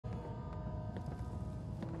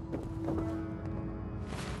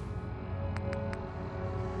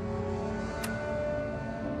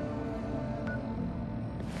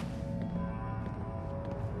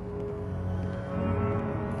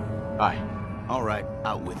Hi. All right,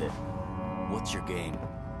 out with it. What's your game?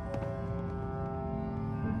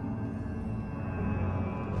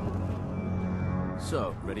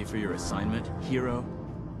 So, ready for your assignment, hero?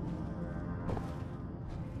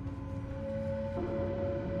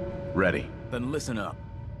 Ready. Then listen up.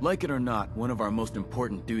 Like it or not, one of our most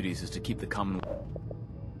important duties is to keep the Commonwealth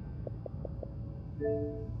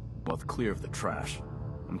clear of the trash.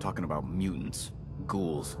 I'm talking about mutants,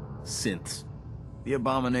 ghouls, synths. The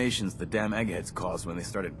abominations the damn eggheads caused when they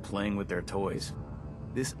started playing with their toys.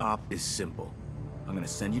 This op is simple. I'm gonna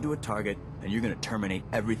send you to a target, and you're gonna terminate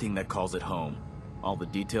everything that calls it home. All the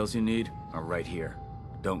details you need are right here.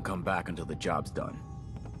 Don't come back until the job's done.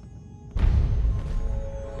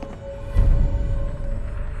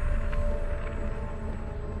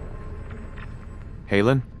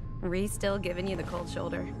 Halen? Reese still giving you the cold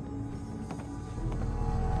shoulder?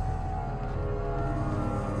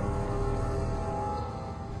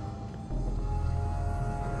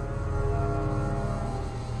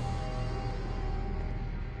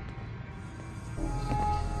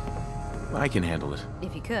 I can handle it.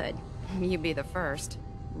 If you could, you'd be the first.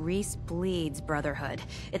 Reese bleeds Brotherhood.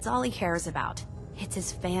 It's all he cares about. It's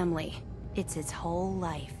his family. It's his whole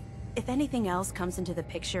life. If anything else comes into the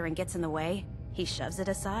picture and gets in the way, he shoves it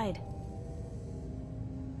aside.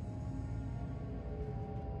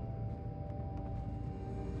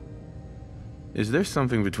 Is there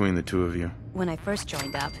something between the two of you? When I first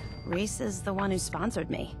joined up, Reese is the one who sponsored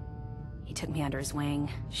me. He took me under his wing,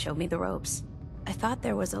 showed me the ropes. I thought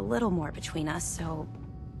there was a little more between us, so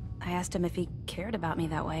I asked him if he cared about me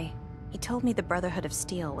that way. He told me the Brotherhood of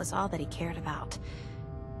Steel was all that he cared about,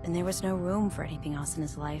 and there was no room for anything else in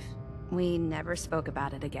his life. We never spoke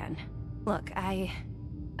about it again. Look, I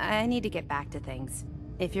need to get back to things.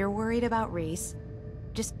 If you're worried about Reese,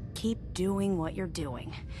 just keep doing what you're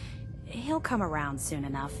doing. He'll come around soon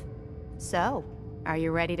enough. So, are you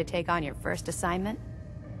ready to take on your first assignment?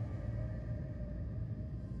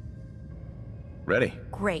 Ready.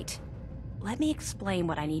 Great. Let me explain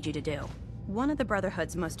what I need you to do. One of the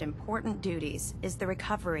Brotherhood's most important duties is the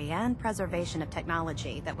recovery and preservation of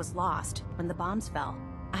technology that was lost when the bombs fell.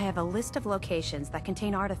 I have a list of locations that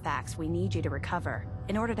contain artifacts we need you to recover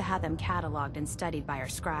in order to have them cataloged and studied by our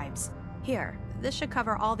scribes. Here, this should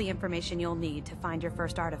cover all the information you'll need to find your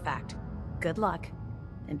first artifact. Good luck,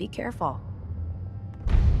 and be careful.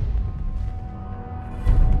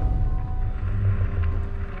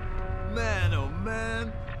 Man, oh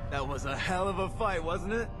man, that was a hell of a fight,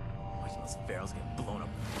 wasn't it? Watching those barrels get blown up.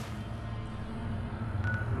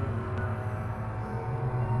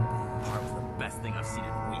 Part was the best thing I've seen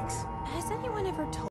in weeks. Has anyone ever told